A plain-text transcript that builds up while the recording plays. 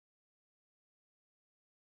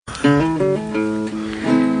Play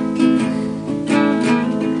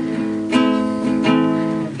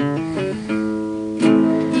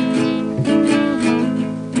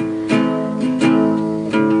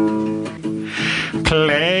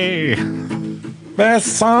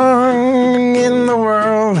best song in the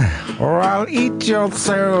world, or I'll eat your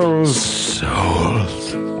souls.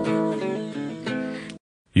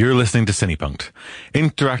 You're listening to Cinepunkt,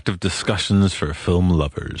 interactive discussions for film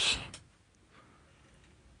lovers.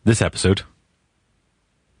 This episode,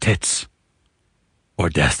 Tits or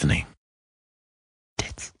Destiny?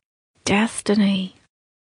 Tits. Destiny.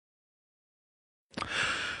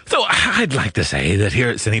 So I'd like to say that here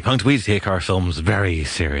at Cinepunkt we take our films very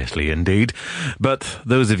seriously indeed, but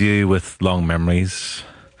those of you with long memories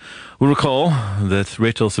will recall that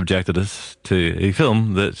Rachel subjected us to a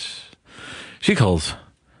film that she calls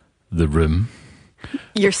The Room.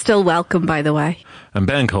 You're still welcome, by the way. And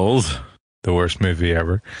Ben calls the worst movie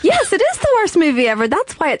ever. Yes, it is the worst movie ever.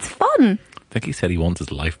 That's why it's fun. I think he said he wants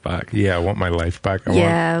his life back. Yeah, I want my life back.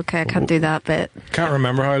 Okay, I can't do that bit. Can't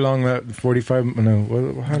remember how long that 45.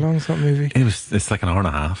 No, how long is that movie? It's like an hour and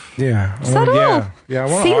a half. Yeah. Is that all? Yeah, I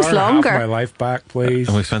want Seems an hour longer. And a half my life back, please.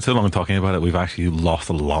 And we've spent so long talking about it, we've actually lost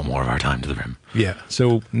a lot more of our time to The Room. Yeah,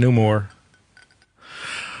 so no more.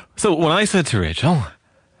 So when I said to Rachel,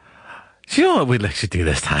 do you know what we'd like to do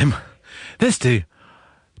this time? Let's do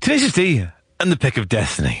Tenacious D and The Pick of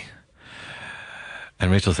Destiny.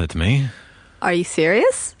 And Rachel said to me, Are you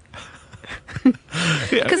serious?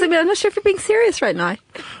 Because I'm not sure if you're being serious right now.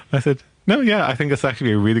 I said, no, yeah, I think it's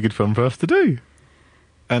actually a really good film for us to do.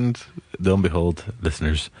 And lo and behold,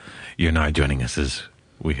 listeners, you're now joining us as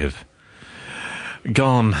we have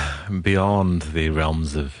gone beyond the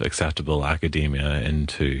realms of acceptable academia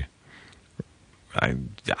into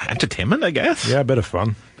entertainment, I guess. Yeah, a bit of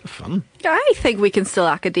fun. Fun. I think we can still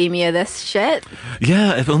academia this shit.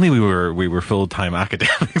 Yeah, if only we were full-time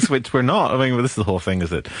academics, which we're not. I mean, this is the whole thing, is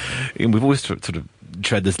that we've always sort of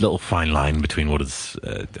tread this little fine line between what is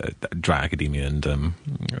dry academia and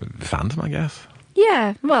fandom, I guess.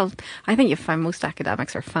 Yeah, well, I think you find most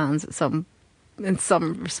academics are fans in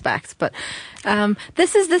some respects, but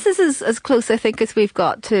this is as close, I think, as we've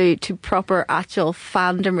got to proper actual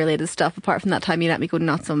fandom related stuff, apart from that time you let me go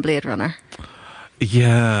nuts on Blade Runner.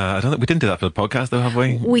 Yeah, I don't think we didn't do that for the podcast, though, have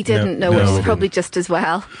we? We didn't. No, which is probably just as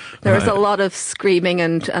well. There was a lot of screaming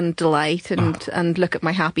and delight and look at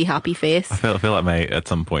my happy face. I feel like I may at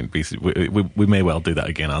some point we may well do that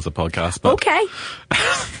again as a podcast. But, okay.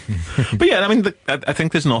 But yeah, I mean, I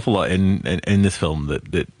think there's an awful lot in this film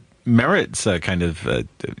that merits a kind of a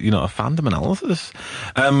fandom analysis.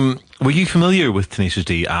 Were you familiar with Tenacious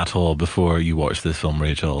D at all before you watched this film,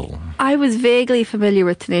 Rachel? I was vaguely familiar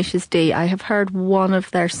with Tenacious D. I have heard one of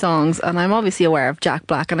their songs, and I'm obviously aware of Jack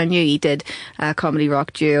Black, and I knew he did a comedy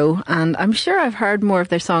rock duo, and I'm sure I've heard more of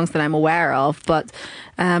their songs than I'm aware of, but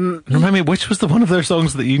remind me, which was the one of their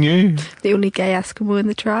songs that you knew? The Only Gay Eskimo in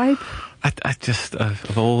the Tribe. I just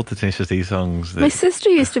of all the Tenacious D songs, my sister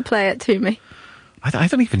used to play it to me. I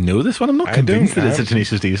don't even know this one. I'm not convinced that it's a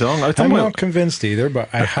Tenacious D song. I'm not convinced either, but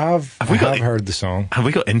I have heard the song. Have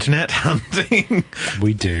we got internet handy?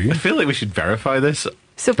 We do. I feel like we should verify this.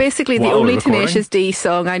 So basically, the only Tenacious D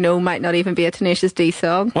song I know might not even be a Tenacious D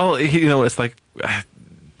song. Well, it's like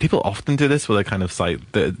people often do this where they kind of cite,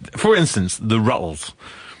 for instance, the Ruttles.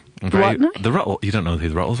 Okay? What now? The Ruttles. You don't know who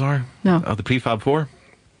the Ruttles are? No. The Prefab Four?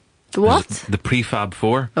 The what? The Prefab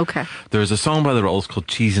Four. Okay. There's a song by the Ruttles called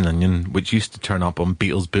Cheese and Onion, which used to turn up on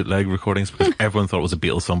Beatles bootleg recordings because everyone thought it was a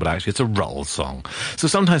Beatles song, but actually it's a Ruttles song. So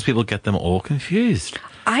sometimes people get them all confused.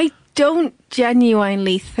 I don't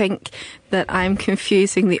genuinely think that I'm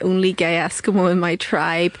confusing The Only Gay Eskimo in My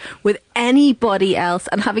Tribe with anybody else,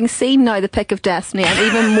 and having seen now The Pick of Destiny, I'm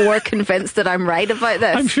even more convinced that I'm right about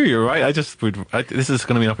this. I'm sure you're right. This is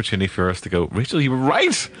going to be an opportunity for us to go, Rachel, you were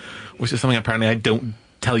right, which is something apparently I don't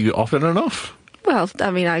tell you often enough. Well,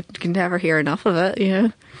 I mean, I can never hear enough of it, you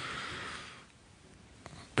know.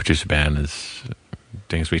 Producer Ben is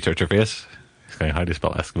doing his researcher face. He's going, how do you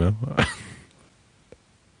spell Eskimo?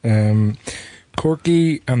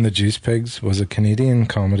 Corky and the Juice Pigs was a Canadian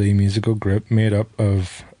comedy musical group made up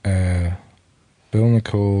of Bill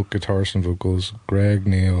Nicole, guitarist and vocals, Greg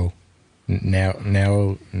Neely,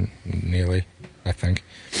 I think,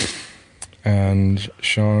 and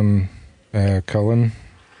Sean Cullen.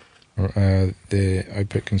 The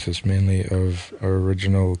output consists mainly of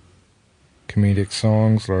original comedic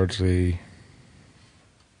songs, largely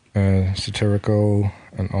satirical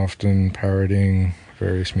and often parodying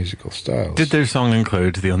various musical styles. Did their song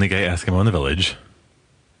include The Only Gay Eskimo in the Village?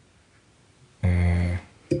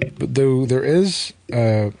 But though there is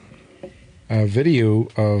a a video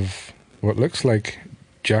of what looks like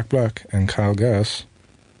Jack Black and Kyle Gass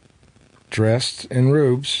dressed in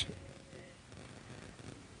robes.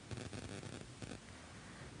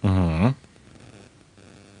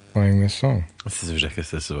 Playing this song. This is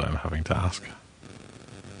ridiculous. This is what I'm having to ask.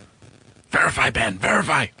 Verify, Ben.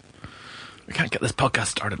 Verify. We can't get this podcast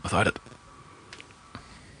started without it.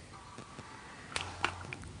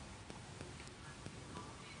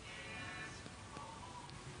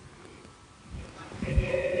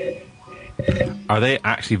 Are they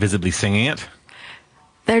actually visibly singing it?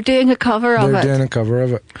 They're doing a cover of They're it. doing a cover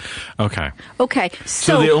of it. Okay. Okay,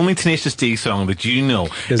 So the only Tenacious D song that you know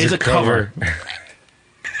is a cover.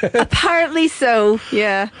 apparently so,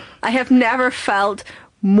 yeah. I have never felt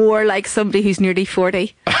more like somebody who's nearly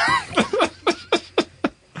 40.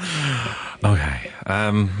 Okay.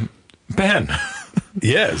 Ben,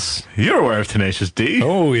 Yes. you're aware of Tenacious D.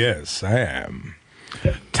 Oh, yes, I am.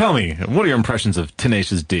 Tell me, what are your impressions of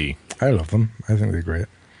Tenacious D? I love them. I think they're great.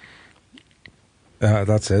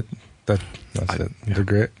 That's it. That's it. They're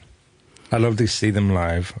great. I'd love to see them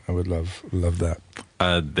live. I would love that.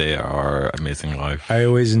 They are amazing live. I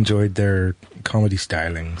always enjoyed their comedy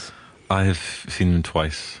stylings. I have seen them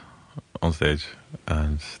twice on stage,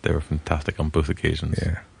 and they were fantastic on both occasions.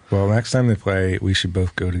 Yeah. Well, next time they play, we should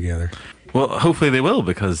both go together. Well, hopefully they will,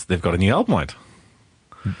 because they've got a new album out.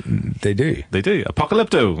 They do. They do.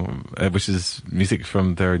 Apocalypto, which is music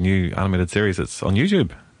from their new animated series. It's on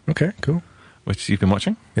YouTube, Okay, cool. which you've been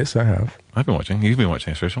watching. Yes, I have. I've been watching. You've been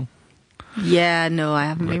watching it, Rachel. Yeah, no, I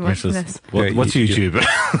haven't been watching this. What's Yeah,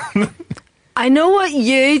 YouTube? I know what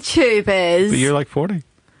YouTube is. But you're like 40.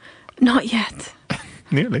 Not yet.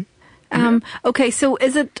 Nearly. Okay, so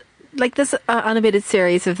is it like this animated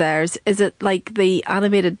series of theirs? Is it like the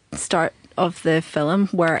animated start of the film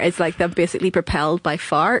where it's like them basically propelled by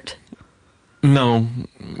fart? No.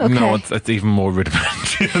 Okay. No, it's even more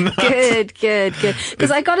rudimentary than that. Good.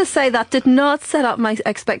 Because I got to say, that did not set up my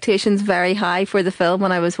expectations very high for the film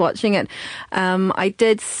when I was watching it. I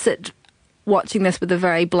did sit watching this with a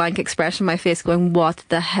very blank expression on my face going, what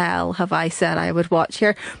the hell have I said I would watch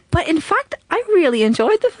here? But in fact, I really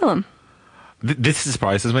enjoyed the film. This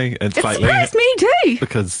surprises me. It Slightly, surprised me too.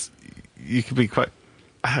 because you can be quite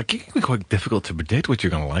difficult to predict what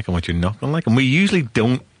you're going to like and what you're not going to like, and we usually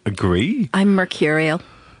don't agree. I'm mercurial.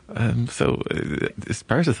 So it's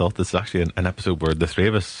Paris I thought this is actually an episode where the three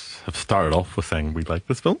of us have started off with saying we like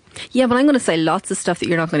this film. Yeah, but I'm going to say lots of stuff that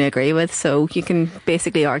you're not going to agree with, so you can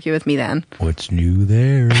basically argue with me then. What's new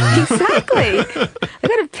there? Exactly. I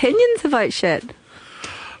got opinions about shit.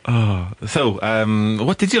 So,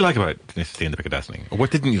 what did you like about Tenacious D and the Pick of Destiny? Or what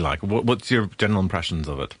didn't you like? What's your general impressions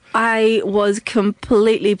of it? I was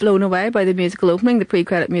completely blown away by the musical opening, the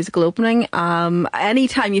pre-credit musical opening.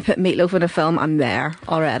 Anytime you put Meatloaf in a film, I'm there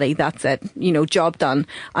already. That's it. You know, job done.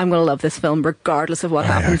 I'm going to love this film regardless of what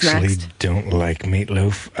happens I actually next. don't like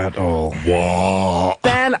Meatloaf at all. What?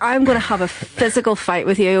 Ben, I'm going to have a physical fight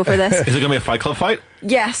with you over this. Is it going to be a Fight Club fight?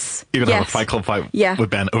 Yes. You're going to yes. have a Fight Club fight Yeah. with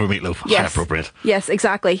Ben over Meatloaf? How Yes. appropriate. Yes,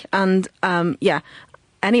 exactly. And yeah.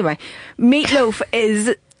 Anyway, Meatloaf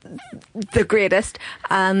is the greatest,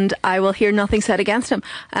 and I will hear nothing said against him.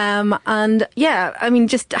 And yeah, I mean,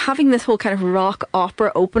 just having this whole kind of rock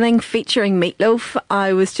opera opening featuring Meatloaf,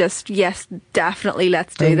 I was just, yes, definitely,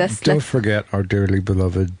 let's do this. Don't forget our dearly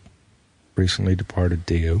beloved, recently departed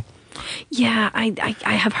Dio. Yeah, I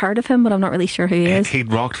have heard of him, but I'm not really sure who he is.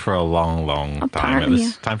 He'd rocked for a long, long time. It Apparently, was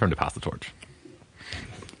yeah. time for him to pass the torch.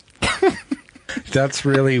 That's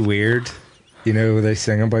really weird. You know, they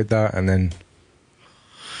sing about that and then,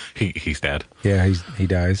 He's dead. yeah, he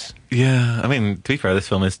dies. Yeah, I mean, to be fair, this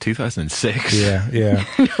film is 2006. Yeah.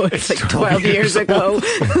 No, it's like 12 years ago.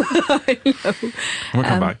 I know. We'll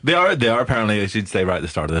come back. They are apparently, I should say right at the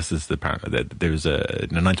start of this, is there was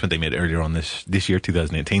an announcement they made earlier on this year,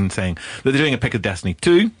 2018, saying that they're doing a Pick of Destiny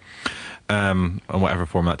 2, on whatever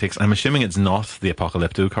form that takes. I'm assuming it's not the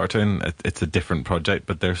Apocalypto cartoon. It's a different project,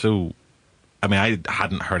 but they're so... I mean, I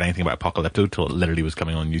hadn't heard anything about Apocalypto till it literally was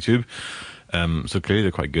coming on YouTube. So clearly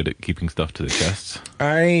they're quite good at keeping stuff to the chest.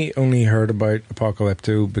 I only heard about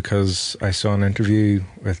Apocalypto because I saw an interview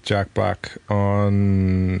with Jack Black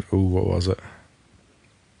on, what was it?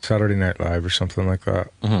 Saturday Night Live or something like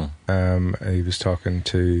that. Mm-hmm. He was talking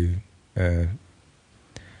to, what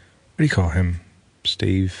do you call him?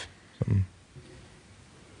 Steve? Something.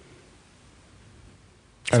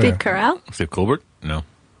 I don't Steve know. Carell? Steve Colbert? No.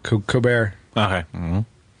 Colbert. Okay. Mm-hmm.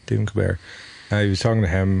 Stephen Colbert. He was talking to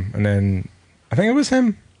him, and then I think it was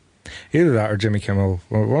him, either that or Jimmy Kimmel,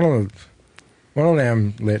 or one of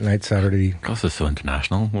them late night Saturday. God, this is so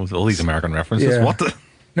international with all these American references. Yeah. What the?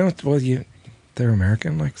 No, well, you they're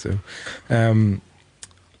American, like so. Mind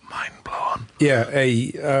blown. Yeah,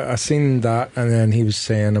 I seen that, and then he was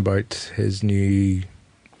saying about his new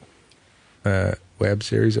web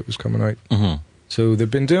series that was coming out. Mm-hmm. So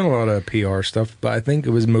they've been doing a lot of PR stuff, but I think it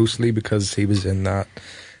was mostly because he was in that.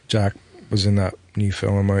 Jack was in that new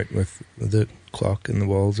film out with the clock in the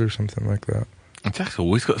walls or something like that. Jack's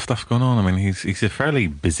always got stuff going on. I mean, he's a fairly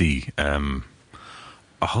busy a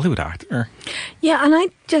Hollywood actor. Yeah,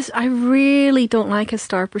 and I really don't like his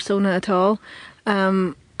star persona at all.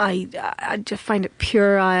 I just find it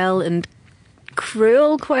puerile and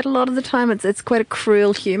cruel quite a lot of the time. It's quite a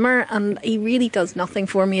cruel humour, and he really does nothing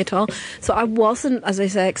for me at all. So I wasn't, as I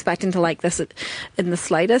say, expecting to like this in the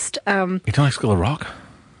slightest. You don't like School of Rock?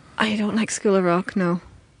 I don't like School of Rock, no.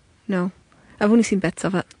 I've only seen bits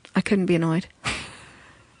of it. I couldn't be annoyed.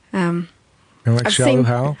 You like Shallow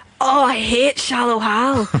Hal? Oh, I hate Shallow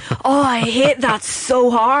Hal. Oh, I hate that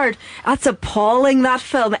so hard. That's appalling, that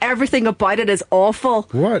film. Everything about it is awful.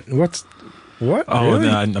 What? What? Oh, really?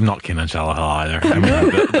 no, I'm not keen on Shallow Hal either. I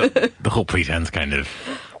mean, the whole pretense kind of...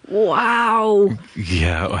 Wow.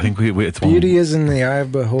 Yeah, I think it's Beauty is in the eye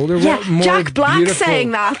of the beholder. Yeah, What more Jack Black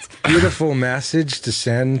saying that. Beautiful message to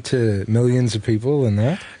send to millions of people than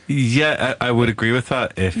that. Yeah, I would agree with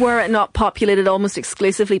that. If Were it not populated almost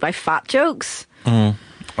exclusively by fat jokes.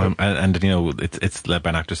 and you know, it's led by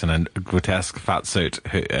an actress in a grotesque fat suit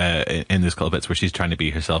who, in this couple of bits where she's trying to be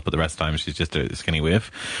herself, but the rest of the time she's just a skinny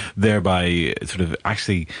waif, thereby sort of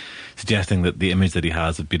actually suggesting that the image that he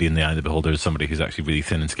has of Beauty in the Eye of the Beholder is somebody who's actually really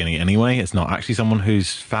thin and skinny anyway. It's not actually someone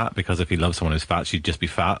who's fat, because if he loves someone who's fat, she'd just be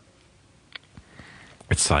fat.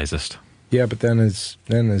 It's sizist. Yeah, but then is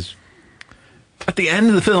At the end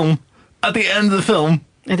of the film, I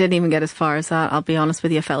didn't even get as far as that. I'll be honest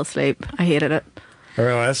with you, I fell asleep. I hated it. all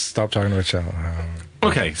right, let's stop talking about Shallow Hal.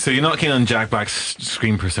 Okay, so you're not keen on Jack Black's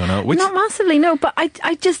screen persona, which Not massively, no, but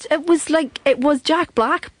I just, it was Jack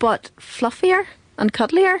Black, but fluffier and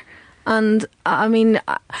cuddlier. And I mean,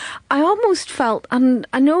 I almost felt, and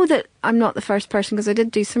I know that I'm not the first person, because I did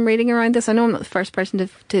do some reading around this. I know I'm not the first person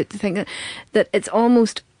to think that it's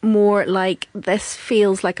almost more like this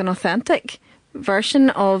feels like an authentic version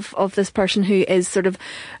of this person who is sort of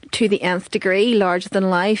to the nth degree larger than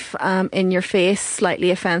life, in your face, slightly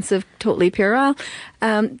offensive, totally puerile.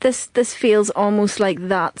 This feels almost like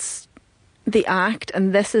that's the act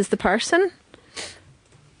and this is the person.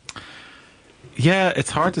 yeah, it's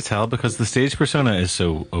hard to tell because the stage persona is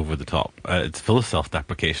so over the top. It's full of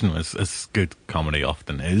self-deprecation, as good comedy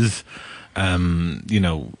often is. You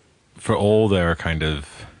know, for all their kind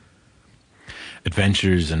of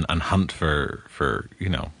adventures and hunt for you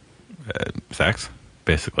know, sex,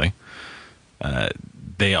 basically,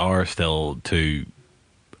 they are still two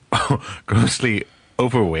grossly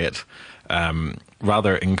overweight,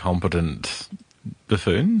 rather incompetent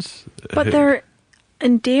buffoons. But they're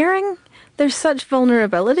endearing. There's such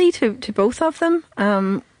vulnerability to both of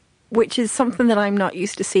them, which is something that I'm not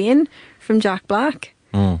used to seeing from Jack Black.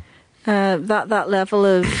 That level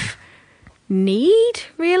of need,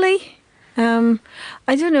 really. I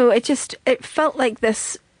don't know. It felt like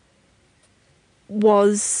this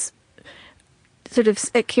was sort of,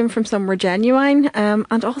 it came from somewhere genuine,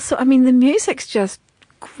 and also, I mean, the music's just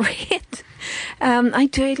great. I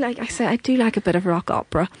do like a bit of rock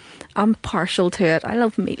opera. I'm partial to it. I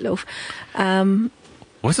love Meatloaf.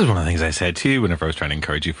 This is one of the things I said to you whenever I was trying to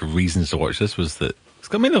encourage you for reasons to watch this, was that it's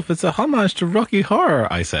got Meatloaf. It's a homage to Rocky Horror,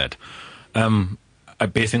 I said. I'm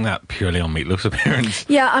basing that purely on Meatloaf's appearance.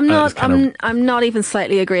 Yeah, I'm not even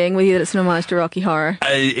slightly agreeing with you that it's an homage to Rocky Horror.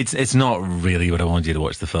 It's not really what I wanted you to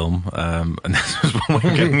watch the film, and this is what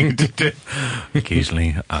I'm getting you to do.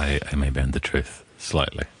 Occasionally, I may bend the truth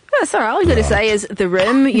slightly. Yeah, sorry, all you got to say is The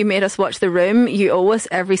Room. You made us watch The Room. You owe us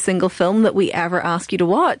every single film that we ever ask you to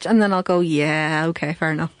watch, and then I'll go, yeah, okay,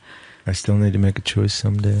 fair enough. I still need to make a choice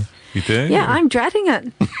someday. You do? Yeah, I'm dreading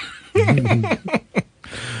it.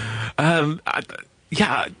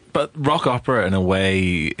 Yeah, but rock opera in a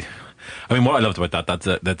way. I mean, what I loved about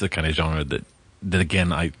that's a kind of genre that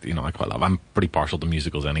again I quite love. I'm pretty partial to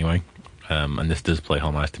musicals anyway, and this does play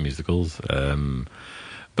homage to musicals.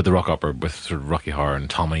 But the rock opera with sort of Rocky Horror and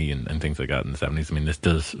Tommy and things like that in the 70s, I mean, this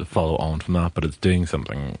does follow on from that, but it's doing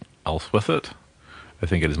something else with it. I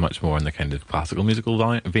think it is much more in the kind of classical musical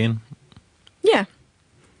vein. Yeah.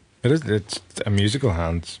 It is. It's a musical,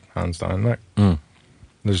 hands down. Like,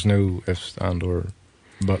 there's no ifs and or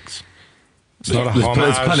buts. It's not a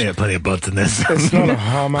homage. There's plenty of buts in this. It's not a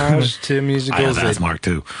homage to musicals. That's Mark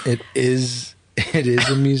too. It is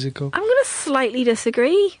a musical. I'm going to slightly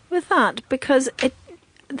disagree with that, because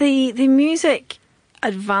the music,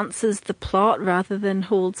 advances the plot rather than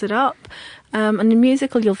holds it up. And in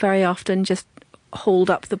musical, you'll very often just hold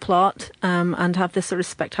up the plot and have this sort of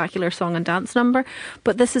spectacular song and dance number.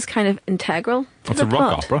 But this is kind of integral to It's the a rock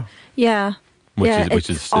plot. opera. Yeah. Which it's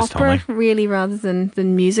is opera Tommy. really rather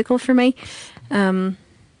than musical for me.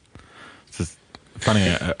 It's just finding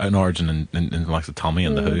an origin in the likes of Tommy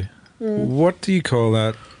and the Who. What do you call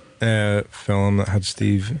that film that had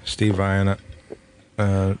Steve Vai in it,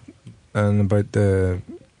 and about the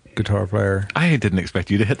guitar player? I didn't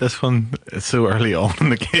expect you to hit this one so early on in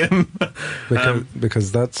the game.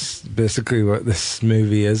 Because that's basically what this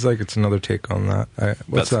movie is like. It's another take on that.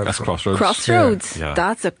 What's that? That's Crossroads. Crossroads. Yeah.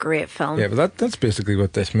 That's a great film. Yeah, but that's basically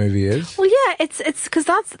what this movie is. Well, yeah, it's because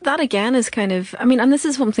that again is kind of, I mean, and this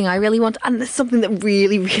is something I really want, and this is something that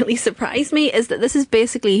really, really surprised me, is that this is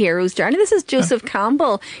basically Hero's Journey. This is Joseph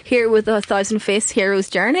Campbell here with a Thousand-Faced Hero's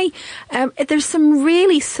Journey. There's some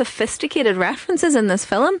really sophisticated references in this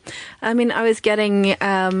film. I mean, I was getting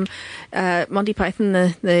Monty Python,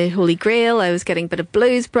 the Holy Grail. I was getting a bit of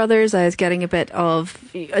Blues Brothers. I was getting a bit of,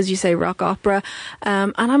 as you say, rock opera.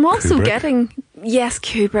 And I'm also Kubrick. getting, yes,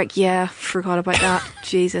 Kubrick. Yeah, forgot about that.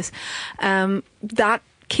 Jesus. That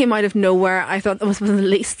came out of nowhere. I thought that was one of the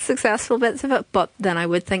least successful bits of it, but then I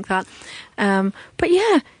would think that. But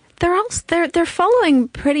yeah, they're following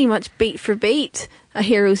pretty much beat for beat A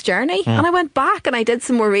Hero's Journey. And I went back and I did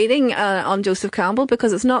some more reading on Joseph Campbell,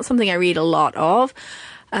 because it's not something I read a lot of.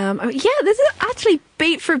 This is actually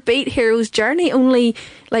beat for beat Hero's Journey, only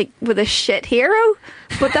like with a shit hero.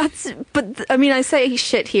 But I mean, I say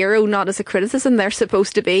shit hero not as a criticism. They're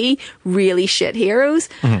supposed to be really shit heroes.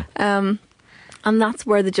 And that's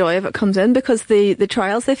where the joy of it comes in, because the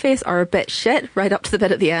trials they face are a bit shit, right up to the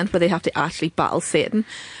bit at the end where they have to actually battle Satan.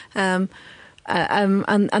 And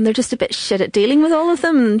they're just a bit shit at dealing with all of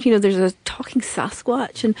them. And, you know, there's a talking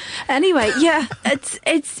Sasquatch. And anyway, yeah, it's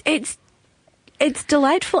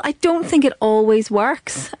delightful. I don't think it always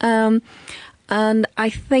works. And I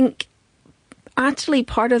think actually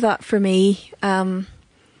part of that for me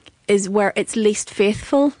is where it's least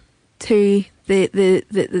faithful to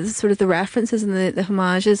the sort of the references and the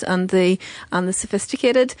homages and the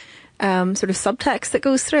sophisticated sort of subtext that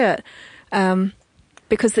goes through it.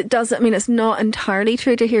 Because it does, I mean, it's not entirely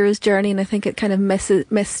true to Hero's Journey, and I think it kind of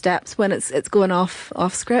missteps when it's going off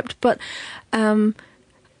script. But I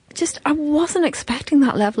wasn't expecting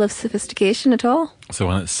that level of sophistication at all. So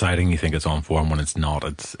when it's citing, you think it's on form. When it's not,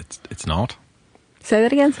 it's not. Say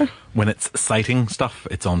that again, sir. When it's citing stuff,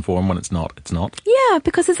 it's on form. When it's not, it's not. Yeah,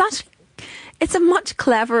 because it's a much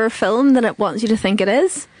cleverer film than it wants you to think it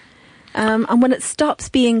is. And when it stops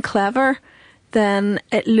being clever, then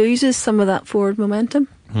it loses some of that forward momentum.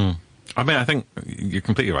 I mean, I think you're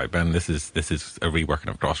completely right, Ben. This is a reworking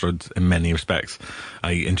of Crossroads in many respects.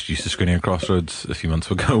 I introduced a screening of Crossroads a few months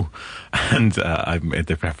ago, and I made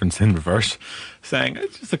the reference in reverse, saying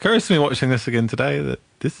it just occurs to me watching this again today that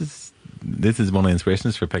this is one of the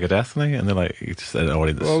inspirations for Pick of Destiny, and they're like, just an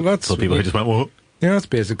audience. Well, that's so people who just went, "What?" Yeah, it's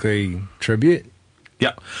basically tribute.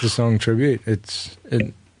 Yeah, The song tribute. It's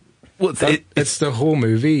the whole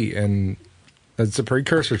movie, and it's a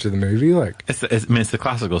precursor to the movie. Like it's the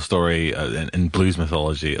classical story in blues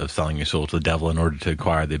mythology of selling your soul to the devil in order to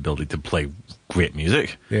acquire the ability to play great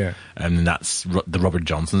music. Yeah, and that's the Robert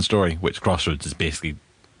Johnson story, which Crossroads is basically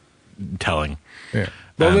telling. Yeah.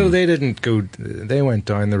 Although they didn't go, they went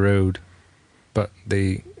down the road, but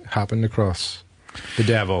they happened across the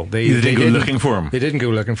devil. They didn't go looking for him. They didn't go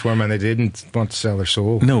looking for him, and they didn't want to sell their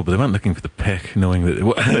soul. No, but they went looking for the pick, knowing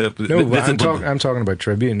that. No, but I'm talking about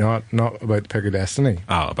tribute, not about Pick of Destiny.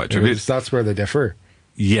 Oh, about tribute. That's where they differ.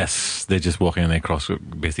 Yes, they just walk in and they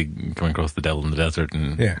basically coming across the devil in the desert,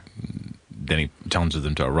 and then he challenges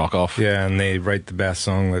them to a rock off. Yeah, and they write the best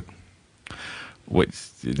song that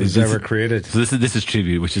was ever created. So this is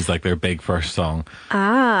tribute, which is like their big first song.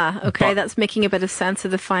 Okay, that's making a bit of sense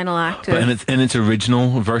of the final act. But in its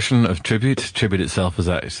original version of tribute itself is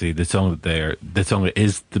actually the song that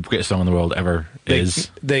is the greatest song in the world ever.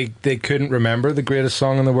 They couldn't remember the greatest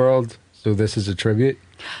song in the world, so this is a tribute.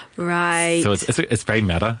 Right. So it's very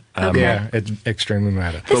meta. Okay. Yeah, it's extremely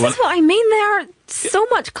meta. This is what I mean. They are so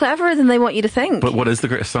much cleverer than they want you to think. But what is the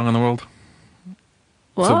greatest song in the world?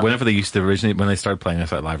 What? So whenever they used to when they started playing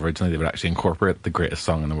this out live originally, they would actually incorporate the greatest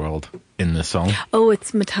song in the world in this song. Oh,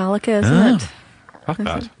 it's Metallica, isn't it? Fuck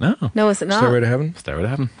that. No. No, is it not? Stairway to Heaven? Stairway to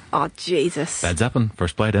Heaven. Oh, Jesus. Led Zeppelin,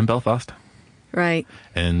 first played in Belfast. Right.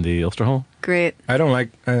 in the Ulster Hall. Great.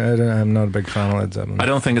 I'm not a big fan of Led Zeppelin. I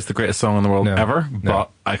don't think it's the greatest song in the world No, ever, no. but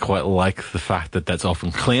I quite like the fact that that's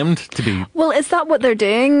often claimed to be. Well, is that what they're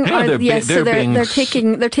doing? Yeah, So they're being they're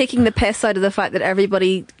taking the piss out of the fact that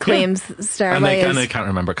everybody claims Stairway And they is. can't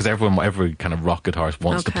remember because every kind of rock guitarist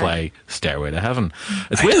wants to Okay. play Stairway to Heaven.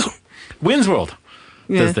 It's Wayne's World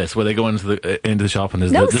Yeah. does this, where they go into the shop and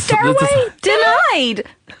there's No, the Stairway denied.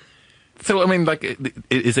 So I mean, like,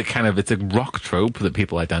 is it kind of, it's a rock trope that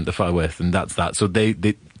people identify with, and that's that. So they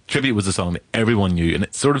Tribute was a song that everyone knew, and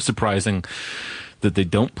it's sort of surprising that they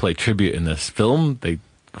don't play Tribute in this film. They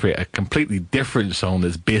create a completely different song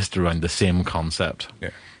that's based around the same concept. Yeah.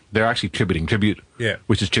 They're actually tributing Tribute, Yeah.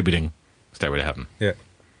 which is tributing Stairway to Heaven. Yeah.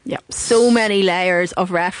 Yep. So many layers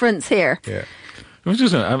of reference here. Yeah. I'm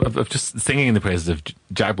just singing the praises of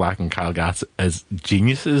Jack Black and Kyle Gass as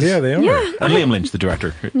geniuses. Yeah, they are. Yeah. And Liam Lynch, the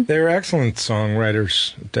director. They're excellent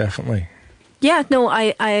songwriters, definitely. Yeah. No,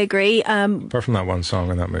 I agree. Apart from that one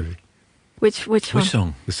song in that movie, Which one? Which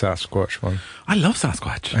song? the Sasquatch one. I love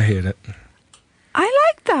Sasquatch. I hate it.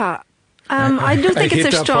 I like that. I don't think I it's hate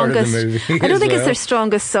their that part of the strongest. movie I don't as think it's well. their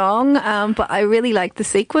strongest song, but I really like the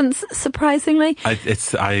sequence. Surprisingly,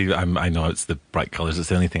 I know it's the bright colours. It's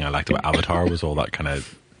the only thing I liked about Avatar was all that kind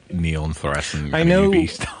of neon fluorescent I kind of know. UV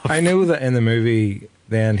stuff. I know that in the movie,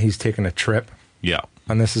 then he's taking a trip, Yeah.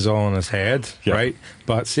 and this is all in his head, Yeah. right?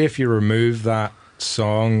 But see if you remove that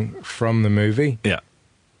song from the movie, Yeah.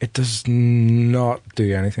 it does not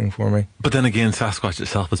do anything for me. But then again, Sasquatch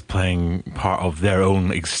itself is playing part of their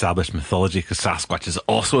own established mythology because Sasquatch is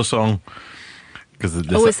also a song. Because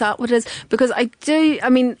is that what it is? Because I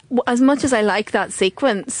mean, as much as I like that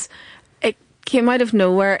sequence, it came out of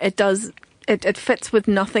nowhere. It does. It fits with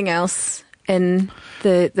nothing else in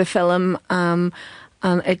the film, and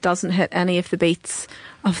it doesn't hit any of the beats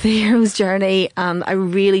of the hero's journey. And I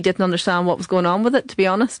really didn't understand what was going on with it, to be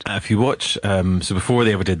honest. if you watch, so before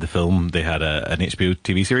they ever did the film, they had an HBO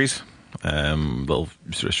TV series, little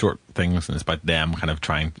sort of short things, and it's about them kind of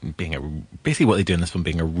basically what they do in this film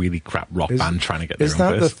being a really crap rock band trying to get their Is own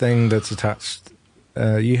that the place. thing that's attached?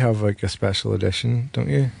 You have like a special edition, don't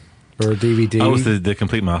you? Or a DVD Oh, it's the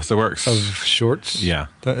complete masterworks. of shorts? Yeah.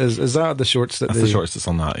 Is that the shorts that That's the shorts that's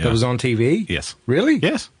on that, yeah. that was on TV? Yes. Really?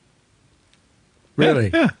 Yes. Really?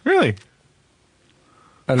 Yeah, really.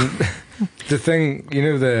 And the thing,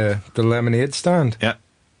 the lemonade stand, Yeah.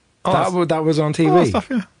 Oh, that was on all that TV. stuff,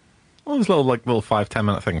 yeah. All those little 5-10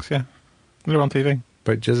 minute things, yeah. They're on TV.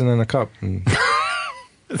 But jizzing in a cup. And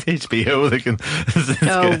It's HBO. They can.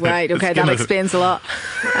 Oh, right. Okay, that explains a lot.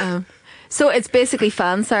 So it's basically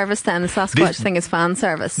fan service then. The Sasquatch thing is fan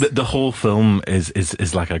service. The whole film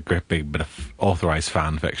is like a great big bit of authorized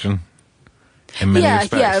fan fiction. In many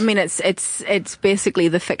respects. Yeah. I mean, it's basically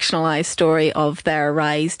the fictionalized story of their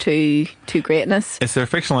rise to greatness. It's their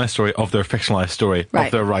fictionalized story of their fictionalized story Right.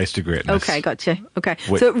 of their rise to greatness. Okay, gotcha. Okay,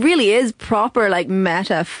 Wait. so it really is proper like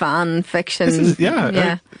meta fan fiction. This is,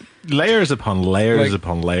 yeah. Layers upon layers Like-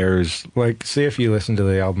 upon layers. like, say if you listen to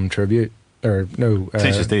the album Tribute, or no,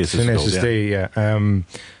 Tenacious D, it's just Tenacious called, D, yeah.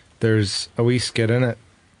 There's a wee skit in it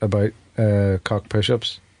about cock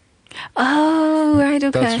push-ups. Oh, right.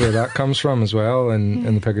 Okay. That's where that comes from as well, in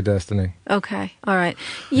the Pick of Destiny. Okay, all right.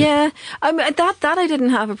 Yeah, I mean that I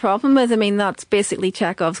didn't have a problem with. I mean that's basically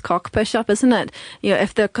Chekhov's cock push-up, isn't it? You know,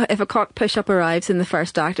 if a cock push-up arrives in the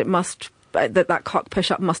first act, it must that cock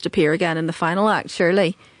push-up must appear again in the final act,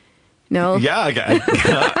 surely. No. Yeah,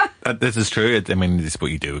 this is true. I mean, it's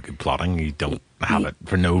what you do with good plotting. You don't have it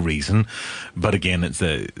for no reason. But again, it's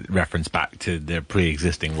a reference back to their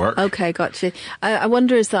pre-existing work. Okay, gotcha. I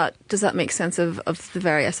wonder does that make sense of the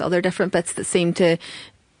various other different bits that seem to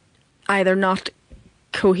either not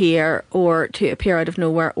cohere or to appear out of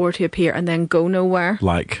nowhere or to appear and then go nowhere?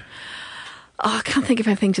 Like, Oh, I can't think of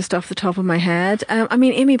anything just off the top of my head. I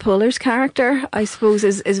mean, Amy Poehler's character, I suppose,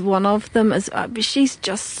 is one of them. She's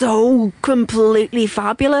just so completely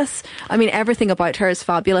fabulous. I mean, everything about her is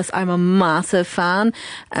fabulous. I'm a massive fan.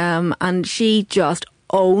 And she just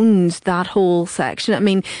owns that whole section. I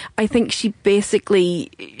mean, I think she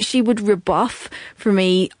would rebuff for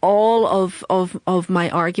me all of my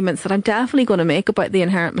arguments that I'm definitely going to make about the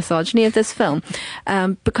inherent misogyny of this film,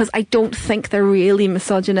 because I don't think they're really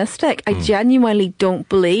misogynistic. I genuinely don't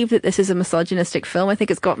believe that this is a misogynistic film. I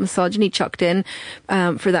think it's got misogyny chucked in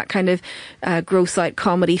for that kind of gross out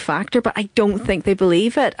comedy factor, but I don't think they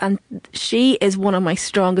believe it. And she is one of my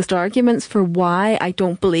strongest arguments for why I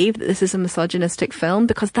don't believe that this is a misogynistic film,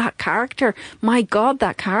 because that character, my God,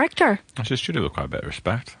 that character. she's treated with quite a bit of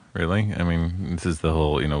respect, really. I mean, this is the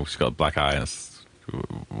whole, she's got a black eye and it's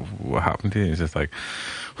what happened to you? He's just like,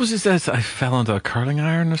 was this? I fell into a curling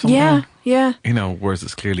iron or something. Yeah. You know, whereas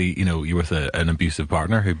it's clearly, you know, you're with an abusive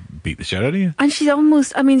partner who beat the shit out of you. And she's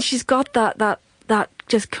almost, I mean, she's got that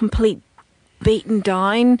just complete beaten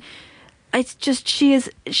down. It's just, she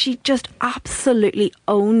just absolutely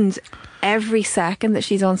owns every second that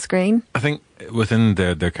she's on screen. I think within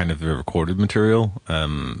their kind of the recorded material,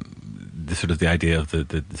 the sort of the idea of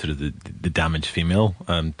the damaged female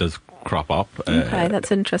does crop up. Okay,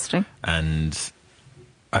 that's interesting. And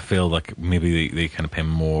I feel like maybe they kind of play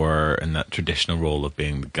more in that traditional role of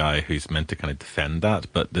being the guy who's meant to kind of defend that.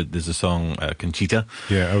 But there's a song, Conchita.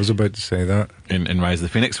 Yeah, I was about to say that. In Rise of the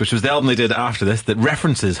Phoenix, which was the album they did after this, that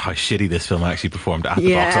references how shitty this film actually performed at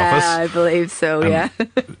the box office. Yeah, I believe so, yeah.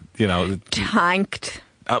 You know, Tanked.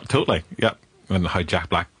 Totally, yeah. And how Jack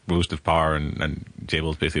Black rose to power and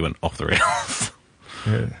Jables basically went off the rails.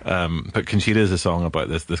 Yeah. But Conchita is a song about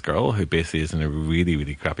this girl who basically is in a really,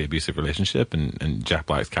 really crappy abusive relationship, and Jack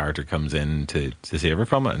Black's character comes in to save her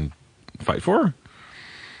from it and fight for her.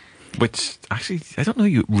 Which, actually, I don't know,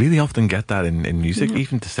 you really often get that in music,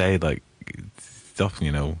 even to say, like, stuff,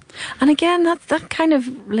 you know. And again, that kind of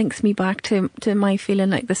links me back to my feeling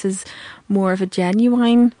like this is more of a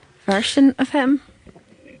genuine version of him.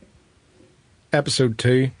 Episode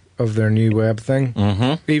 2 of their new web thing.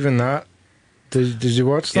 Mm-hmm. Even that. Did you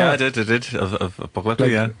watch that? Yeah, I did. Of Apocalypse,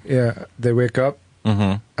 yeah. Yeah, they wake up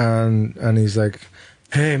and he's like,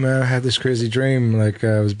 hey man, I had this crazy dream, like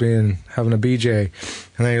I was having a BJ.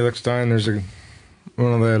 And then he looks down, there's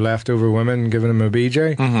one of the leftover women giving him a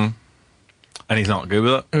BJ. Mm-hmm. And he's not good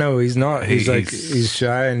with it? No, he's not. He's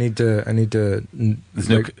shy. I need to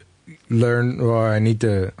learn, or I need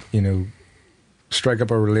to, you know, strike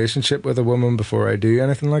up a relationship with a woman before I do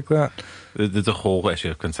anything like that. There's a whole issue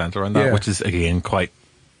of consent around that, which is, again, quite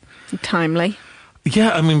timely.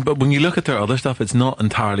 Yeah, I mean, but when you look at their other stuff, it's not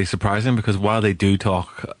entirely surprising, because while they do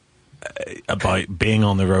talk about being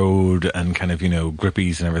on the road and kind of, you know,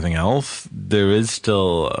 grippies and everything else, there is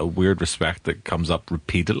still a weird respect that comes up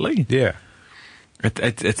repeatedly. Yeah.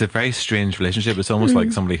 It's a very strange relationship. It's almost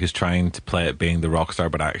like somebody who's trying to play at being the rock star,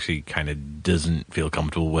 but actually kind of doesn't feel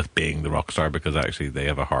comfortable with being the rock star, because actually they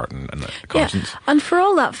have a heart and a conscience. Yeah. And for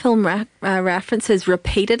all that film references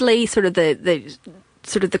repeatedly sort of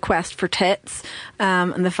the quest for tits,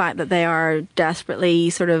 and the fact that they are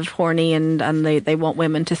desperately sort of horny and they want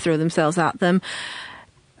women to throw themselves at them,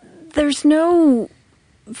 there's no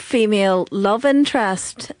female love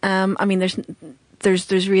interest. I mean, there's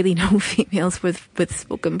really no females with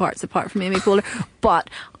spoken parts apart from Amy Poehler,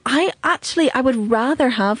 but I would rather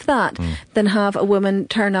have that than have a woman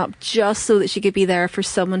turn up just so that she could be there for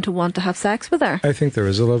someone to want to have sex with her. I think there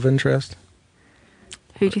is a love interest.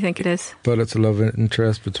 Who do you think it is? But it's a love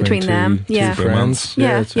interest between them, two friends.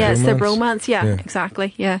 Yeah, it's their romance. Yeah,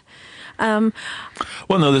 exactly. Yeah. Well,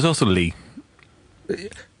 no, there's also Lee.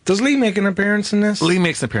 Does Lee make an appearance in this? Lee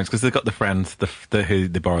makes an appearance because they've got the friends who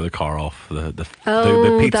they borrow the car off. The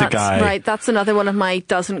pizza that's guy. Right, that's another one of my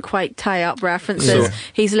doesn't quite tie up references. Yeah.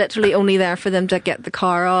 He's literally only there for them to get the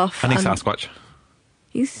car off. And he's Sasquatch.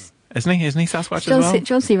 Isn't he Sasquatch as well?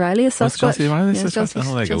 John C. Reilly is Sasquatch. John C. Reilly Yeah, is Sasquatch.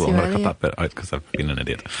 Oh, there you go. I'm going to cut that bit out because I've been an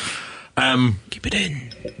idiot. Keep it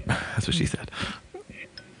in. That's what she said.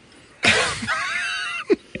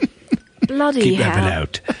 Bloody Keep hell.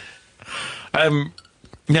 that bit out.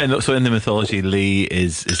 Yeah, no, so in the mythology, Lee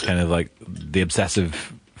is kind of like the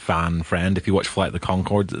obsessive fan friend. If you watch Flight of the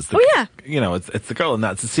Conchords, it's it's the girl, and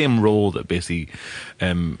that's the same role that basically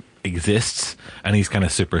exists. And he's kind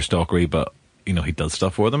of super stalkery, but you know he does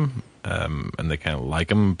stuff for them, and they kind of like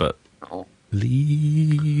him. But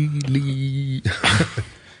Lee.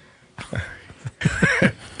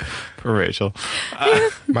 Poor Rachel.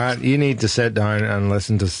 Man, you need to sit down and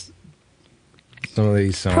listen to some of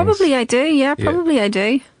these songs. Probably I do, yeah, probably I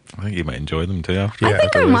do. I think you might enjoy them too. After. I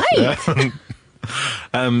think I might.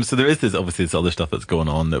 Yeah. So there is this other stuff that's going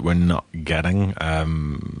on that we're not getting.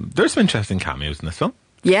 There's some interesting cameos in this film.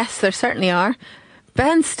 Yes, there certainly are.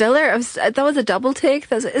 Ben Stiller, that was a double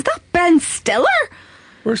take. Is that Ben Stiller?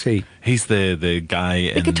 Where's he? He's the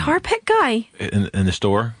guy, the guitar pick guy in the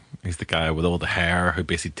store. He's the guy with all the hair who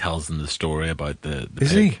basically tells them the story about the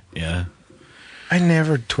Is pig. he? Yeah. I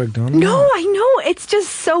never twigged on No, that. I know. It's just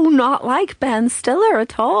so not like Ben Stiller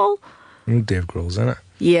at all. Dave Grohl's in it.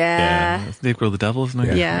 Yeah. It's Dave Grohl the devil,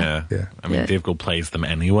 isn't he? Yeah. I mean, Yeah. Dave Grohl plays them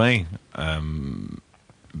anyway.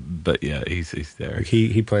 But yeah, he's there. Like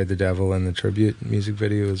he played the devil in the tribute music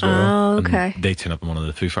video as well. Oh, And okay. they turn up in one of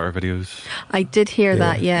the Foo Fighter videos. I did hear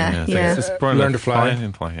that, yeah. It's just Burn Learn Like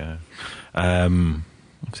to Fly. Yeah.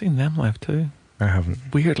 I've seen them live too. I haven't.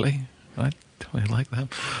 Weirdly, I totally like them.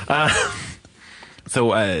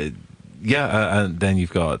 So, and then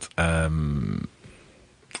you've got Tim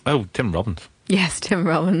Robbins. Yes, Tim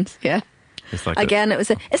Robbins. Yeah. It's like Again, is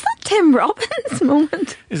that Tim Robbins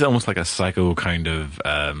moment? It's almost like a psycho kind of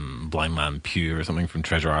blind man Pew or something from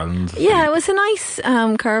Treasure Island. Yeah, it was a nice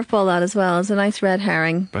curveball, that as well. It was a nice red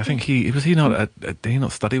herring. But I think did he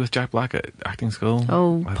not study with Jack Black at acting school?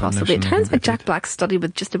 Oh, possibly. It turns out Jack Black studied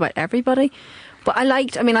with just about everybody. But I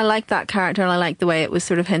liked that character, and I liked the way it was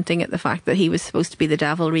sort of hinting at the fact that he was supposed to be the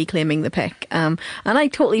devil reclaiming the pick. And I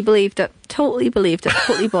totally believed it, totally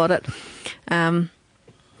bought it.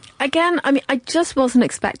 Again, I mean, I just wasn't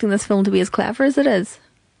expecting this film to be as clever as it is.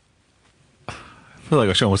 I feel like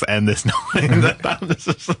I should almost end this knowing that this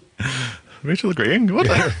is Rachel agreeing. What?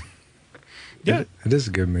 Yeah, it is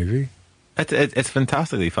a good movie. It's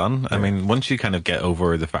fantastically fun. I mean, once you kind of get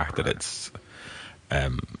over the fact that it's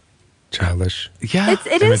childish. Yeah,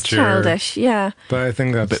 it is childish. Yeah, but I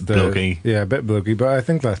think that's a bit blokey. Yeah, a bit blokey. But I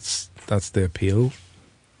think that's the appeal.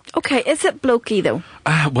 Okay, is it blokey though?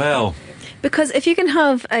 Well. Because if you can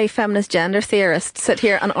have a feminist gender theorist sit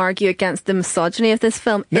here and argue against the misogyny of this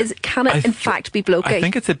film, can it in fact be blokey? I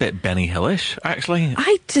think it's a bit Benny Hillish, actually.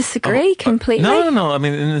 I disagree completely. No. I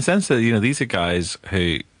mean, in the sense that, these are guys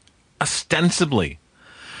who ostensibly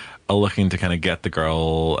are looking to kind of get the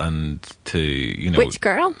girl and to, Which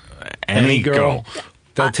girl? Any girl.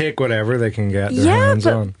 They'll take whatever they can get their hands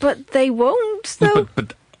on. But they won't, though.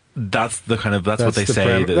 But that's what they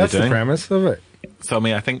say that they're doing. That's the premise of it. So, I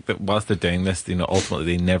mean, I think that whilst they're doing this, ultimately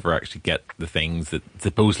they never actually get the things that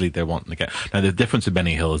supposedly they're wanting to get. Now, the difference with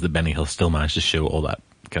Benny Hill is that Benny Hill still managed to show all that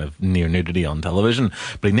kind of near nudity on television,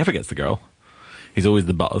 but he never gets the girl. He's always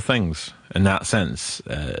the butt of things in that sense.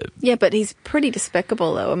 Yeah, but he's pretty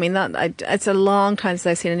despicable, though. I mean, it's a long time since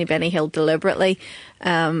I've seen any Benny Hill deliberately.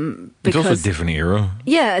 It's also a different era.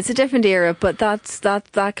 Yeah, it's a different era, but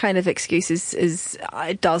that kind of excuse is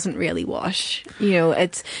it doesn't really wash.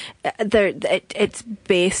 It's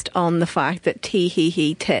based on the fact that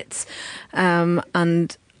he tits,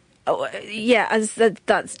 and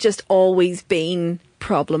that's just always been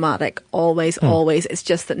problematic. Always. It's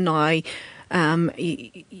just that now.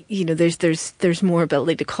 There's more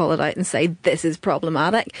ability to call it out and say this is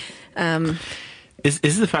problematic.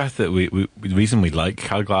 Is the fact that the reason we like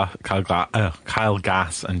Kyle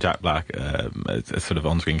Gass and Jack Black as sort of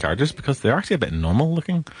on-screen characters because they're actually a bit normal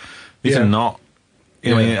looking. These are not. I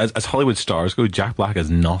mean, as Hollywood stars go, Jack Black is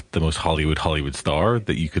not the most Hollywood star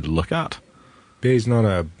that you could look at. But he's not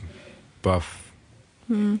a buff,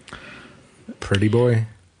 pretty boy.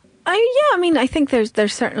 I mean, I think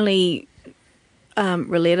there's certainly.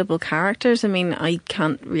 Relatable characters. I mean, I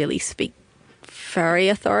can't really speak very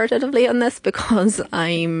authoritatively on this because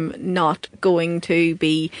I'm not going to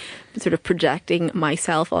be sort of projecting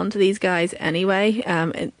myself onto these guys anyway,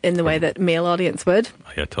 in the way that male audience would.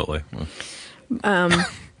 Yeah, totally.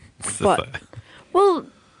 But, well,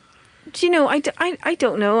 do you know, I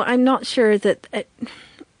don't know. I'm not sure that...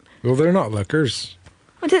 Well, they're not lookers.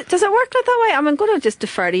 Does it work like that way? I'm going to just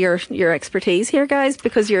defer to your expertise here, guys,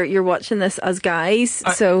 because you're watching this as guys.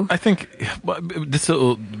 I think this is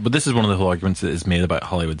one of the whole arguments that is made about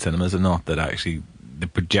Hollywood cinema, is it not? That actually the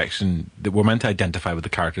projection that we're meant to identify with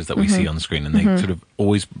the characters that we see on screen, and they sort of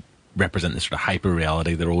always represent this sort of hyper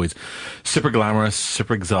reality. They're always super glamorous,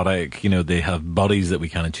 super exotic. They have bodies that we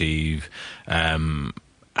can achieve, and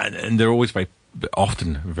they're always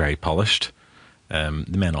often very polished.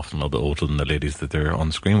 The men often a little bit older than the ladies that they're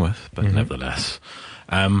on screen with, but nevertheless.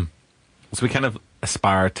 So we kind of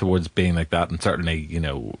aspire towards being like that, and certainly,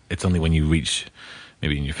 it's only when you reach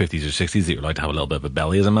maybe in your 50s or 60s that you're allowed to have a little bit of a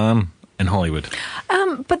belly as a man in Hollywood.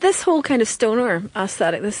 But this whole kind of stoner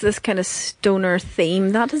aesthetic, this kind of stoner theme,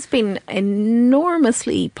 that has been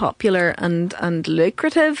enormously popular and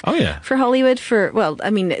lucrative for Hollywood.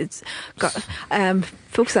 It's got...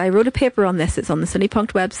 folks, I wrote a paper on this. It's on the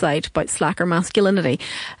Cinepunkt website about slacker masculinity.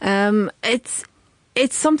 It's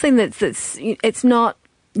something that's it's not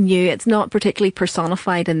new. It's not particularly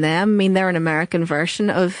personified in them. I mean, they're an American version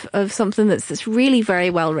of something that's really very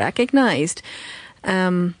well recognised.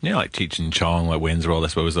 Like Cheech and Chong, like Windsor, all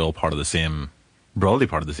this, but it was all broadly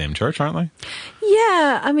part of the same church, aren't they?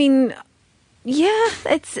 Yeah, I mean,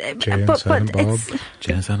 it's Jay and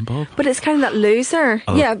Silent Bob. But it's kind of that loser.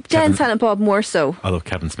 Jay and Silent Bob more so. Although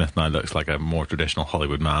Kevin Smith now looks like a more traditional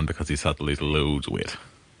Hollywood man because he's had to lose loads of weight.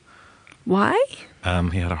 Why?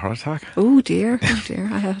 He had a heart attack. Oh dear. I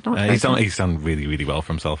have not. He's done really, really well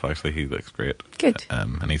for himself. Actually, he looks great. Good.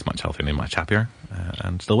 And he's much healthier and much happier,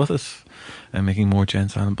 and still with us, and making more Jay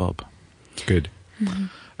and Silent Bob. Good.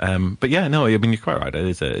 But yeah, no, I mean, you're quite right.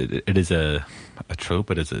 It is a trope.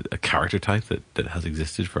 It is a character type that has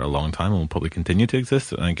existed for a long time and will probably continue to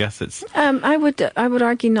exist. And I guess it's. I would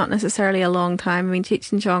argue not necessarily a long time. I mean,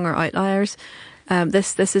 Cheech and Chong are outliers.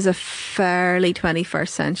 This is a fairly 21st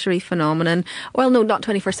century phenomenon. Well, no, not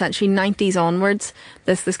 21st century, 90s onwards.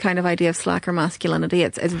 This kind of idea of slacker masculinity.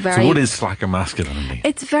 It's very. So what is slacker masculinity?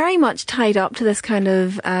 It's very much tied up to this kind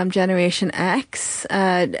of Generation X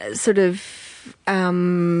sort of.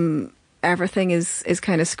 Everything is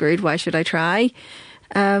kind of screwed. Why should I try?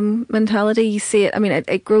 Mentality. You see it. I mean,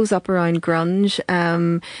 it grows up around grunge.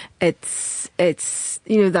 It's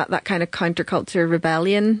that kind of counterculture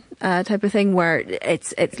rebellion type of thing where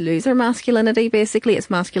it's loser masculinity. Basically,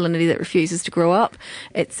 it's masculinity that refuses to grow up.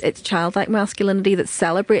 It's childlike masculinity that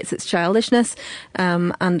celebrates its childishness,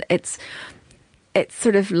 and it's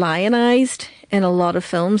sort of lionized in a lot of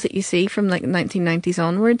films that you see from like the 1990s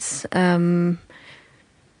onwards.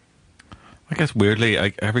 I guess weirdly,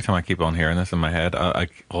 every time I keep on hearing this in my head,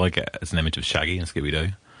 all I get is an image of Shaggy and Scooby-Doo.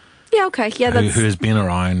 Yeah, okay, yeah, who has been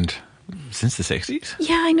around since the 60s.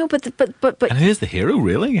 Yeah, I know, but and who's the hero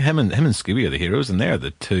really? Him and Scooby are the heroes, and they're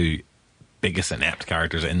the two biggest inept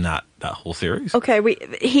characters in that whole series. Okay,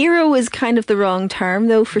 hero is kind of the wrong term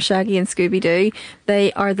though for Shaggy and Scooby-Doo.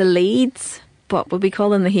 They are the leads, but would we call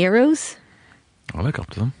them the heroes? I look up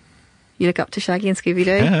to them. You look up to Shaggy and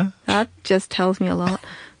Scooby-Doo? Yeah. That just tells me a lot.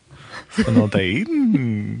 Spend all day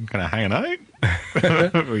eating, kind of hanging out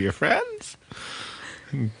with your friends.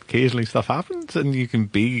 And occasionally stuff happens and you can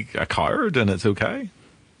be a coward and it's okay.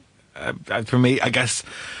 For me, I guess,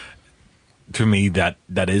 to me that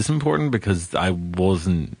is important because I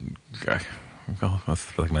wasn't... I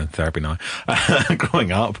feel like I'm in therapy now.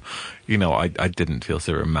 Growing up, I didn't feel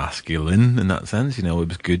super masculine in that sense. It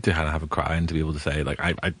was good to have a cry and to be able to say, like,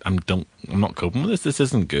 I'm not coping with this. This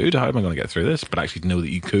isn't good. How am I going to get through this? But actually know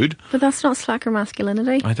that you could. But that's not slacker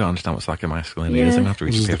masculinity. I don't understand what slacker masculinity is. I'm going to have to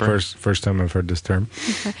read This the is paper. the first time I've heard this term.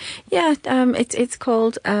 Okay. Yeah, it's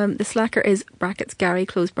called the slacker is brackets Gary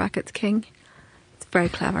close brackets King. It's very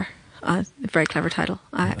clever. A very clever title.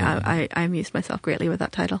 I amused myself greatly with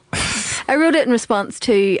that title. I wrote it in response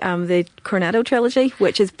to the Cornetto trilogy,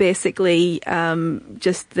 which is basically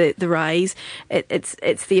just the rise.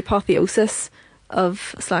 It's the apotheosis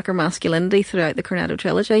of slacker masculinity throughout the Cornetto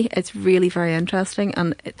trilogy. It's really very interesting,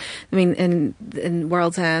 and in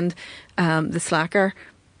World's End, the slacker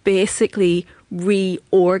basically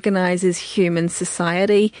reorganizes human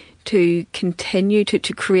society to continue to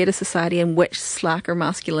create a society in which slacker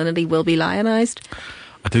masculinity will be lionized.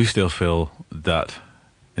 I do still feel that,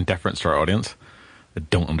 in deference to our audience, I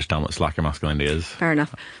don't understand what slacker masculinity is. Fair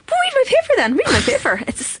enough. But read my paper then. Read my paper.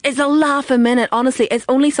 It's a laugh a minute. Honestly, it's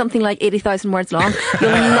only something like 80,000 words long.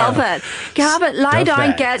 You'll love it. Have it. Lie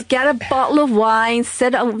down. Get a bottle of wine.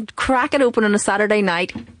 Crack it open on a Saturday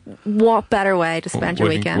night. What better way to spend your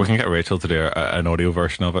weekend? We can get Rachel to do an audio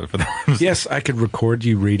version of it for them. Yes, I could record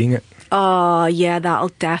you reading it. Oh yeah,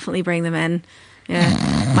 that'll definitely bring them in.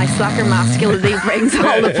 Yeah, my slacker masculinity brings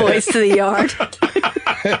all the boys to the yard.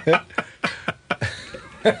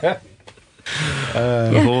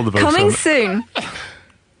 Coming soon.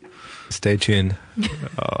 Stay tuned.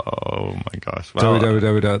 Oh my gosh. Well,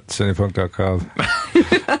 www.cinephunk.com.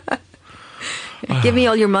 Give me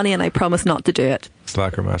all your money and I promise not to do it.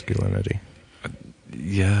 Slacker masculinity.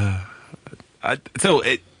 Yeah.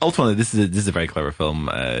 Ultimately, this is a very clever film.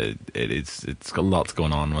 It's got lots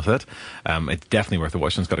going on with it. It's definitely worth a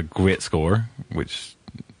watch. It's got a great score, which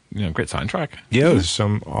great soundtrack. Yeah, there's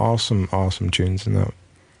some awesome tunes in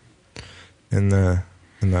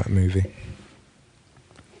that movie.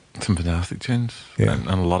 Some fantastic tunes, yeah, and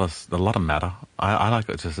a lot of meta. I like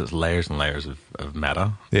it. It's layers and layers of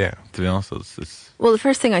meta. Yeah, to be honest, it's. Well, the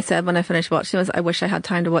first thing I said when I finished watching was, I wish I had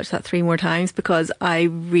time to watch that 3 more times because I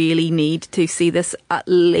really need to see this at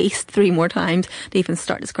least 3 more times to even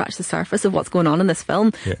start to scratch the surface of what's going on in this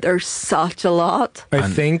film. Yeah. There's such a lot. I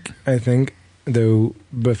think though,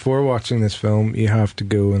 before watching this film, you have to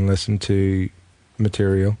go and listen to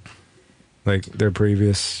material, like their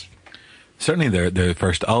previous. Certainly their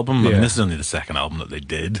first album. Yeah. I mean, this is only the second album that they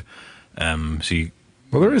did. Well,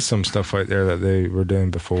 there is some stuff out there that they were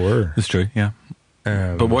doing before. It's true, yeah.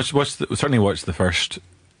 But certainly watch the first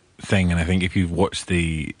thing, and I think if you watch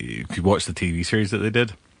the TV series that they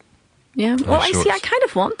did. Yeah. Well, I kind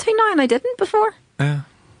of want to now, and I didn't before. Yeah.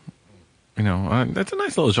 It's a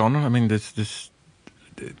nice little genre. I mean, this the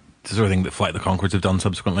sort of thing that Flight of the Conchords have done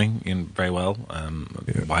subsequently, very well.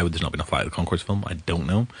 Why would there not been a Flight of the Conchords film? I don't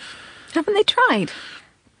know. Haven't they tried?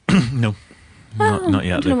 No, not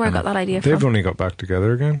yet. I don't know where I got that idea from. They've only got back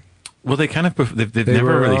together again. Well, they kind of they've They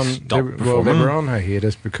never were really on, stopped they, well, performing. they were on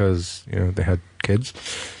hiatus because they had kids.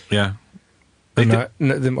 Yeah, they did.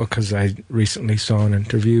 Because I recently saw an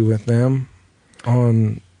interview with them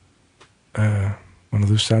on one of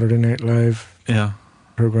those Saturday Night Live Yeah,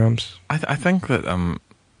 programs. I think that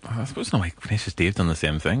I suppose no, Tenacious Dave done the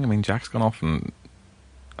same thing. I mean, Jack's gone off and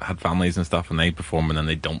had families and stuff, and they perform and then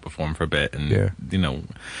they don't perform for a bit, and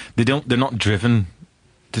they're not driven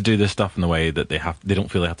to do this stuff in the way that they don't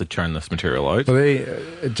feel they have to churn this material out. Well,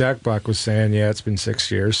 Jack Black was saying, it's been 6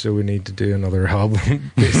 years, so we need to do another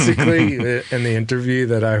album, basically, in the interview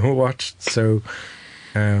that I watched. So,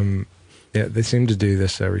 they seem to do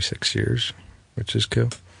this every 6 years, which is cool.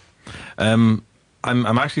 I'm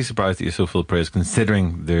actually surprised that you're so full of praise,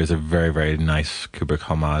 considering there's a very, very nice Kubrick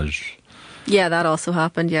homage. Yeah, that also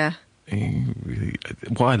happened, yeah.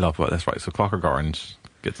 What I love about this, right, so Clockwork Orange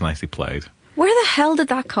gets nicely played. Where the hell did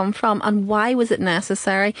that come from, and why was it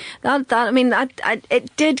necessary?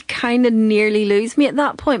 It did kind of nearly lose me at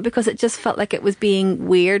that point, because it just felt like it was being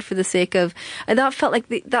weird for the sake of. And that felt like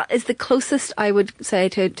that is the closest I would say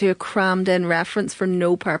to a crammed-in reference for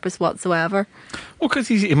no purpose whatsoever. Well, because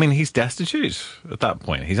he's destitute at that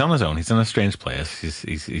point. He's on his own. He's in a strange place.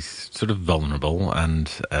 He's sort of vulnerable,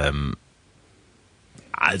 and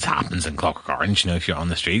as happens in Clockwork Orange, if you're on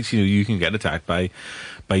the streets, you can get attacked by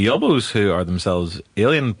yobbos who are themselves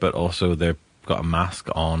alien, but also they've got a mask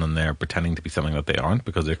on and they're pretending to be something that they aren't,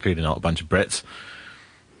 because they're clearly not a bunch of Brits.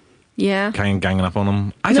 Yeah, Kind of ganging up on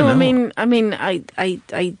them. I don't know.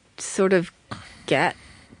 I sort of get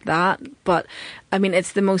that, but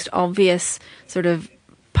it's the most obvious sort of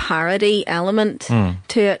parody element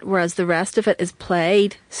to it, whereas the rest of it is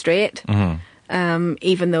played straight.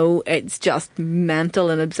 Even though it's just mental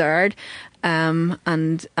and absurd,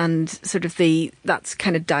 and sort of that's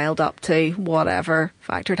kind of dialed up to whatever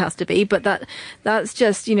factor it has to be. But that's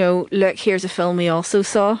just look, here's a film we also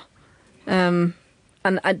saw, and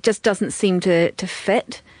it just doesn't seem to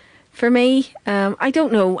fit for me. I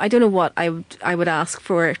don't know what I would ask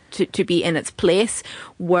for to be in its place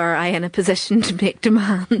were I in a position to make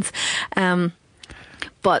demands.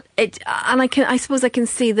 But I suppose I can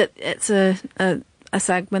see that it's a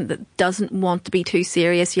segment that doesn't want to be too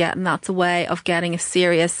serious yet, and that's a way of getting a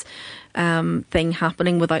serious thing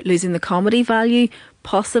happening without losing the comedy value,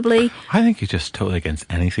 possibly. I think he's just totally against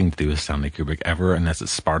anything to do with Stanley Kubrick ever, unless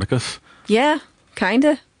it's Spartacus. Yeah,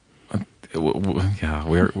 kinda. Yeah,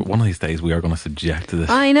 one of these days we are going to subject to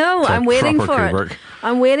this. I know. I'm waiting for Kubrick. it.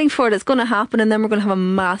 I'm waiting for it. It's going to happen, and then we're going to have a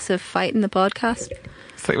massive fight in the podcast.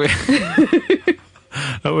 It's like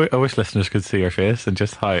I wish listeners could see her face and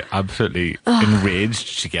just how absolutely enraged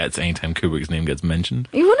she gets anytime Kubrick's name gets mentioned.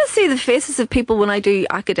 You want to see the faces of people when I do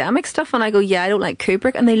academic stuff and I go, I don't like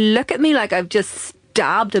Kubrick, and they look at me like I've just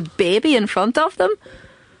stabbed a baby in front of them.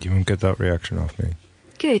 You won't get that reaction off me.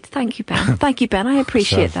 Good, thank you, Ben. Thank you, Ben. I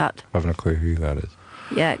appreciate that. I haven't a clue who that is.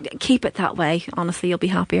 Yeah, keep it that way. Honestly, you'll be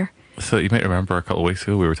happier. So you might remember a couple of weeks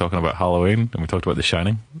ago we were talking about Halloween and we talked about The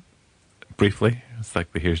Shining briefly. It's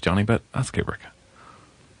like the Here's Johnny bit. That's Kubrick.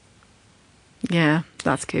 Yeah,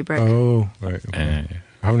 that's Kubrick. Oh, right. Okay.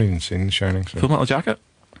 I haven't even seen The Shining. So. Full Metal Jacket?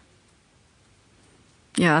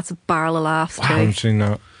 Yeah, that's a barrel of laughs too. I haven't seen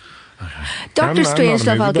that. Okay. Doctor Strange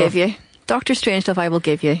stuff I'll give you. Doctor Strange stuff I will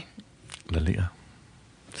give you. Lolita.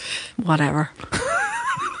 Whatever.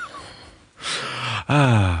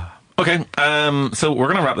 Okay, so we're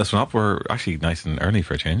going to wrap this one up. We're actually nice and early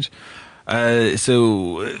for a change.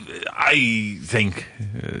 So I think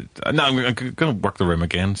no, I'm going to work the room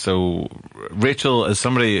again. So Rachel is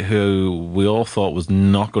somebody who we all thought was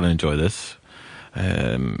not going to enjoy this.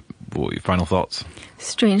 What were your final thoughts?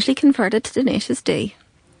 Strangely converted to Tenacious D.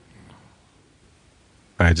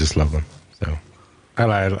 I just love them. So I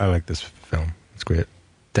like this film. It's great.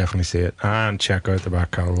 Definitely see it and check out the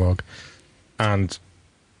back catalogue and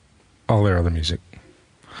all their other music.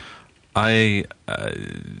 I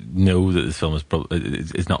know that this film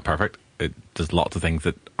is not perfect. It does lots of things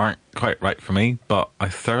that aren't quite right for me, but I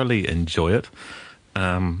thoroughly enjoy it.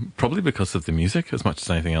 Probably because of the music as much as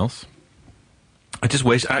anything else. I just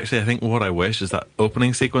wish, actually, I think what I wish is that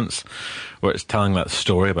opening sequence where it's telling that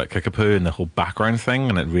story about Kickapoo and the whole background thing,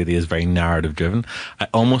 and it really is very narrative driven. I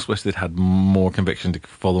almost wish they'd had more conviction to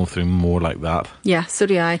follow through more like that. Yeah, so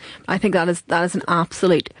do I. I think that is an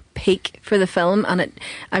absolute peak for the film, and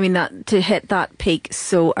that to hit that peak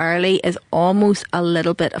so early is almost a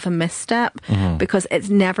little bit of a misstep, because it's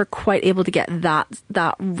never quite able to get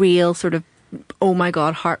that real sort of, oh my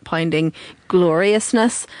God, heart-pounding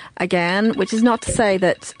gloriousness again, which is not to say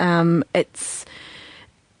that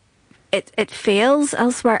it fails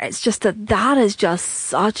elsewhere. It's just that is just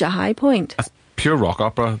such a high point. That's pure rock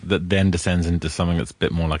opera that then descends into something that's a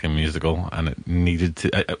bit more like a musical, and it needed to.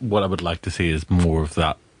 What I would like to see is more of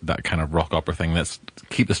that kind of rock opera thing. That's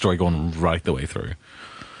keep the story going right the way through.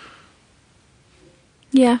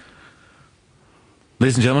 Yeah.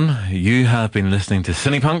 Ladies and gentlemen, you have been listening to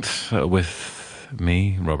Cinepunkt with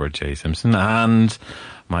me, Robert J. Simpson, and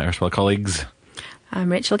my erstwhile colleagues.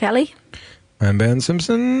 I'm Rachel Kelly. I'm Ben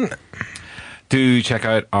Simpson. Do check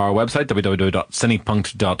out our website,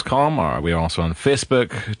 www.cinepunkt.com, or we are also on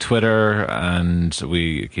Facebook, Twitter, and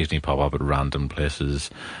we occasionally pop up at random places,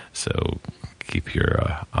 so keep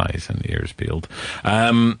your eyes and ears peeled.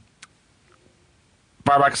 Fire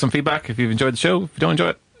back some feedback if you've enjoyed the show. If you don't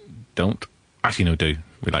enjoy it, don't. Actually, no, do.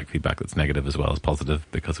 We like feedback that's negative as well as positive,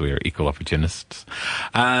 because we are equal opportunists.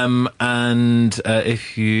 And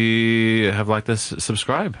if you have liked this,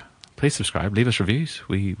 subscribe. Please subscribe. Leave us reviews.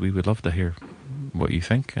 We would love to hear what you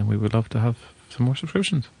think, and we would love to have some more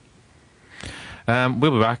subscriptions.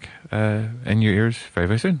 We'll be back in your ears very,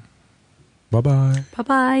 very soon. Bye-bye.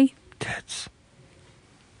 Bye-bye. Tits.